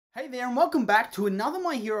Hey there and welcome back to another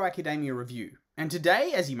My Hero Academia review. And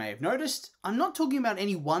today, as you may have noticed, I'm not talking about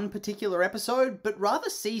any one particular episode, but rather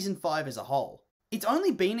Season 5 as a whole. It's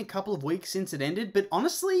only been a couple of weeks since it ended, but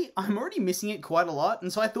honestly, I'm already missing it quite a lot,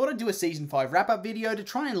 and so I thought I'd do a Season 5 wrap-up video to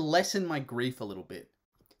try and lessen my grief a little bit.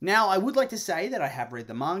 Now, I would like to say that I have read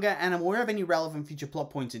the manga and am aware of any relevant future plot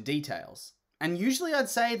points and details. And usually I'd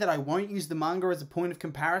say that I won't use the manga as a point of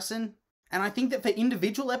comparison, and I think that for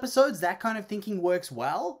individual episodes, that kind of thinking works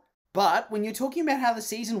well. But when you're talking about how the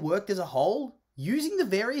season worked as a whole, using the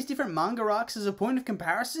various different manga arcs as a point of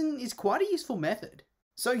comparison is quite a useful method.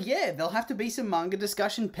 So yeah, there'll have to be some manga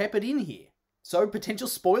discussion peppered in here. So potential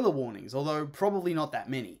spoiler warnings, although probably not that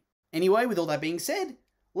many. Anyway, with all that being said,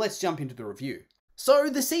 let's jump into the review. So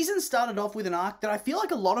the season started off with an arc that I feel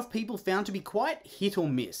like a lot of people found to be quite hit or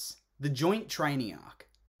miss, the joint training arc.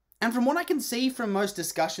 And from what I can see from most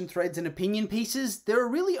discussion threads and opinion pieces, there are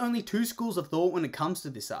really only two schools of thought when it comes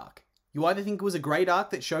to this arc. You either think it was a great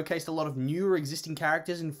arc that showcased a lot of new or existing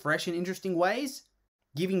characters in fresh and interesting ways,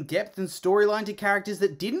 giving depth and storyline to characters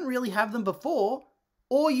that didn't really have them before,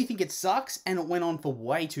 or you think it sucks and it went on for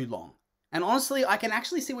way too long. And honestly, I can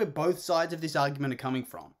actually see where both sides of this argument are coming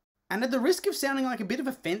from. And at the risk of sounding like a bit of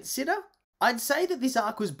a fence sitter, I'd say that this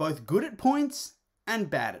arc was both good at points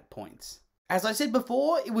and bad at points. As I said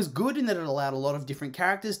before, it was good in that it allowed a lot of different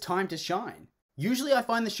characters time to shine. Usually I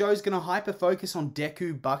find the show's going to hyper-focus on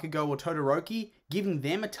Deku, Bakugo or Todoroki, giving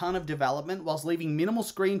them a ton of development whilst leaving minimal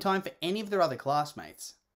screen time for any of their other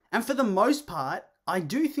classmates. And for the most part, I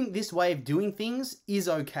do think this way of doing things is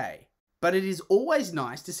okay. But it is always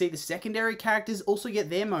nice to see the secondary characters also get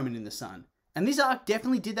their moment in the sun. And this arc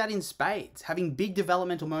definitely did that in spades, having big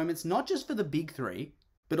developmental moments not just for the big three,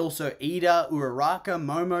 but also Ida, Uraraka,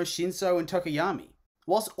 Momo, Shinso, and Tokoyami,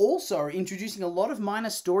 whilst also introducing a lot of minor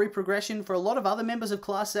story progression for a lot of other members of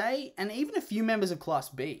Class A, and even a few members of Class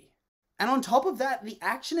B. And on top of that, the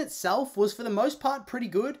action itself was for the most part pretty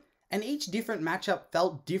good, and each different matchup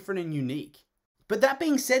felt different and unique. But that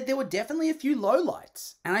being said, there were definitely a few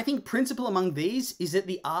lowlights, and I think principal among these is that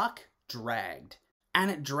the arc dragged. And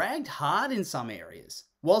it dragged hard in some areas.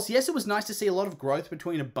 Whilst yes, it was nice to see a lot of growth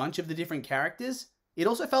between a bunch of the different characters, it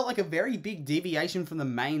also felt like a very big deviation from the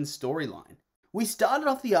main storyline. We started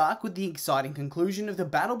off the arc with the exciting conclusion of the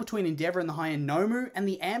battle between Endeavor and the High End Nomu and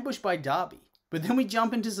the ambush by Darby, but then we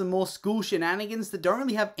jump into some more school shenanigans that don't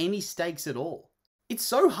really have any stakes at all. It's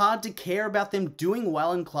so hard to care about them doing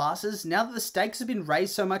well in classes now that the stakes have been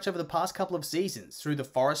raised so much over the past couple of seasons through the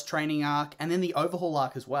forest training arc and then the overhaul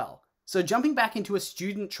arc as well. So jumping back into a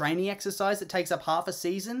student training exercise that takes up half a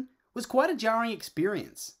season was quite a jarring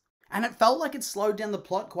experience. And it felt like it slowed down the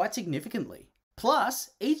plot quite significantly.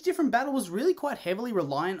 Plus, each different battle was really quite heavily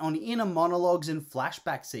reliant on inner monologues and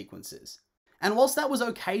flashback sequences. And whilst that was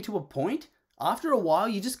okay to a point, after a while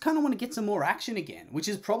you just kind of want to get some more action again, which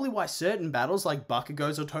is probably why certain battles like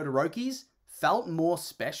Bakugo's or Todoroki's felt more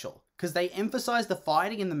special, because they emphasized the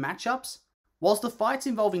fighting and the matchups, whilst the fights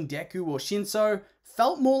involving Deku or Shinso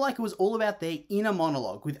felt more like it was all about their inner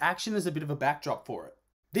monologue with action as a bit of a backdrop for it.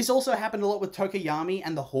 This also happened a lot with Tokoyami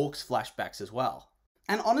and the Hawks flashbacks as well.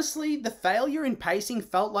 And honestly, the failure in pacing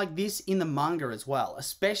felt like this in the manga as well,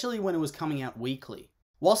 especially when it was coming out weekly.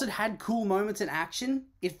 Whilst it had cool moments in action,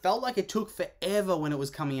 it felt like it took forever when it was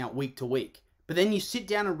coming out week to week. But then you sit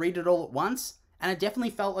down and read it all at once, and it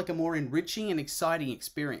definitely felt like a more enriching and exciting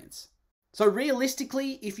experience. So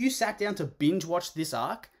realistically, if you sat down to binge watch this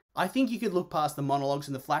arc, I think you could look past the monologues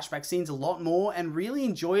and the flashback scenes a lot more and really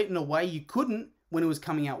enjoy it in a way you couldn't when it was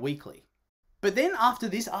coming out weekly. But then after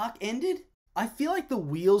this arc ended, I feel like the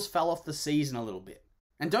wheels fell off the season a little bit.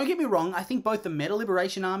 And don't get me wrong, I think both the Meta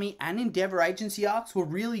Liberation Army and Endeavor Agency arcs were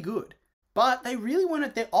really good. But they really weren't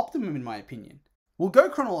at their optimum in my opinion. We'll go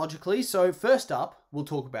chronologically, so first up, we'll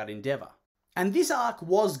talk about Endeavor. And this arc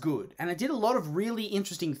was good, and it did a lot of really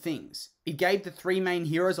interesting things. It gave the three main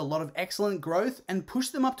heroes a lot of excellent growth and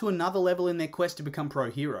pushed them up to another level in their quest to become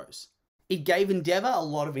pro heroes. It gave Endeavor a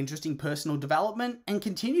lot of interesting personal development and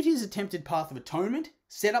continued his attempted path of atonement,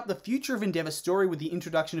 set up the future of Endeavor's story with the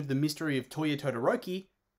introduction of the mystery of Toya Todoroki,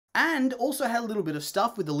 and also had a little bit of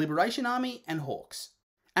stuff with the Liberation Army and Hawks.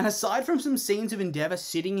 And aside from some scenes of Endeavor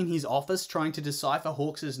sitting in his office trying to decipher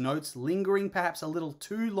Hawks' notes lingering perhaps a little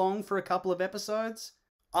too long for a couple of episodes,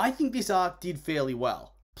 I think this arc did fairly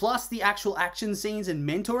well. Plus the actual action scenes and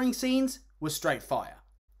mentoring scenes were straight fire.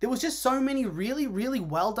 There was just so many really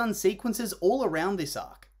well done sequences all around this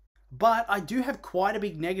arc. But I do have quite a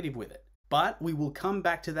big negative with it. But we will come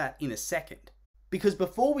back to that in a second. Because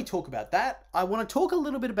before we talk about that, I want to talk a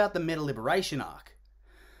little bit about the Meta Liberation arc.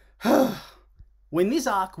 When this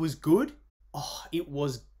arc was good, oh, it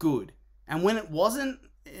was good. And when it wasn't,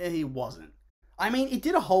 it wasn't. I mean, it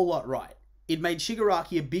did a whole lot right. It made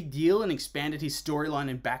Shigaraki a big deal and expanded his storyline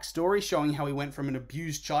and backstory, showing how he went from an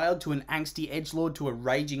abused child to an angsty edgelord to a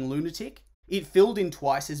raging lunatic. It filled in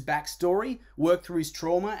twice his backstory, worked through his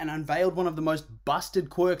trauma, and unveiled one of the most busted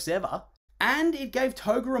quirks ever. And it gave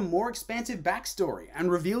Toga a more expansive backstory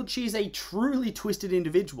and revealed she is a truly twisted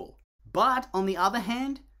individual. But on the other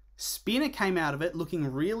hand, Spinner came out of it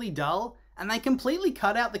looking really dull, and they completely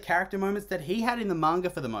cut out the character moments that he had in the manga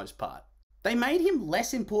for the most part. They made him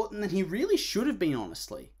less important than he really should have been,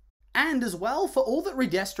 honestly. And as well, for all that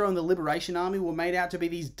Redestro and the Liberation Army were made out to be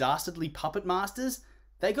these dastardly puppet masters,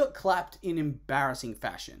 they got clapped in embarrassing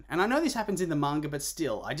fashion. And I know this happens in the manga, but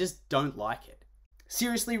still, I just don't like it.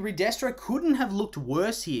 Seriously, Redestro couldn't have looked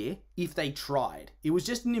worse here if they tried. It was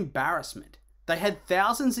just an embarrassment. They had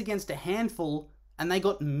thousands against a handful, and they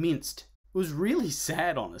got minced. It was really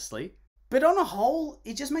sad, honestly. But on a whole,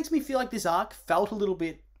 it just makes me feel like this arc felt a little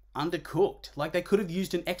bit undercooked, like they could have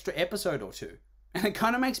used an extra episode or two. And it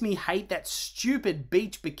kind of makes me hate that stupid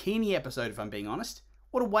beach bikini episode, if I'm being honest.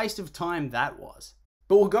 What a waste of time that was.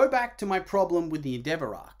 But we'll go back to my problem with the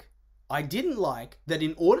Endeavor arc. I didn't like that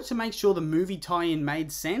in order to make sure the movie tie-in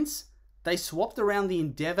made sense, they swapped around the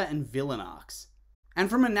Endeavor and villain arcs. And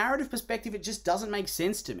from a narrative perspective, it just doesn't make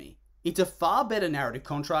sense to me. It's a far better narrative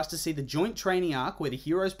contrast to see the joint training arc where the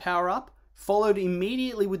heroes power up, followed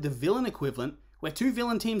immediately with the villain equivalent, where two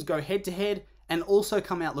villain teams go head to head and also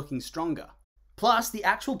come out looking stronger. Plus, the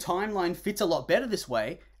actual timeline fits a lot better this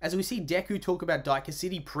way, as we see Deku talk about Daika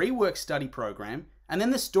City pre-work study program, and then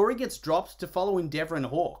the story gets dropped to follow Endeavor and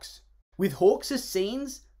Hawks, with Hawks'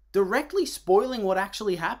 scenes directly spoiling what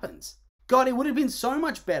actually happens. God, it would have been so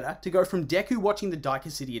much better to go from Deku watching the Daika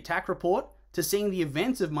City attack report, to seeing the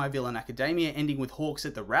events of My Villain Academia ending with Hawks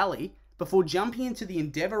at the rally, before jumping into the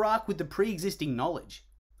Endeavor arc with the pre-existing knowledge.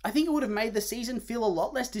 I think it would have made the season feel a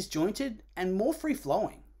lot less disjointed and more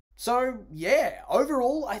free-flowing. So yeah,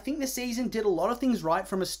 overall, I think the season did a lot of things right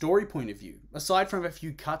from a story point of view, aside from a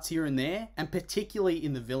few cuts here and there, and particularly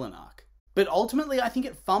in the villain arc. But ultimately, I think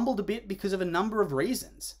it fumbled a bit because of a number of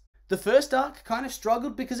reasons. The first arc kind of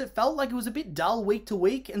struggled because it felt like it was a bit dull week to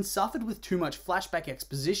week and suffered with too much flashback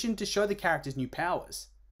exposition to show the characters' new powers.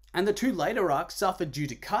 And the two later arcs suffered due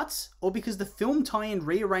to cuts, or because the film tie-in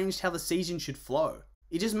rearranged how the season should flow.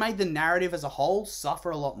 It just made the narrative as a whole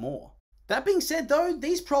suffer a lot more. That being said though,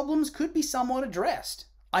 these problems could be somewhat addressed.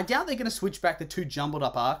 I doubt they're going to switch back the two jumbled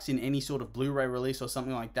up arcs in any sort of Blu-ray release or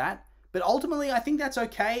something like that, but ultimately I think that's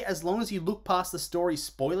okay as long as you look past the story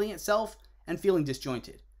spoiling itself and feeling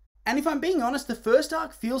disjointed. And if I'm being honest, the first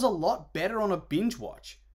arc feels a lot better on a binge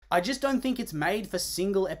watch. I just don't think it's made for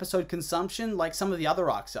single episode consumption like some of the other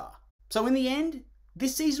arcs are. So in the end,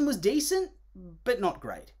 this season was decent, but not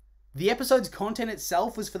great. The episode's content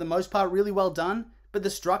itself was for the most part really well done, but the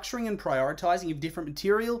structuring and prioritizing of different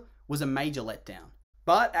material was a major letdown.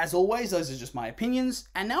 But as always, those are just my opinions,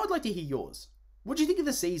 and now I'd like to hear yours. What do you think of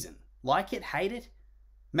the season? Like it, hate it?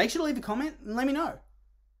 Make sure to leave a comment and let me know.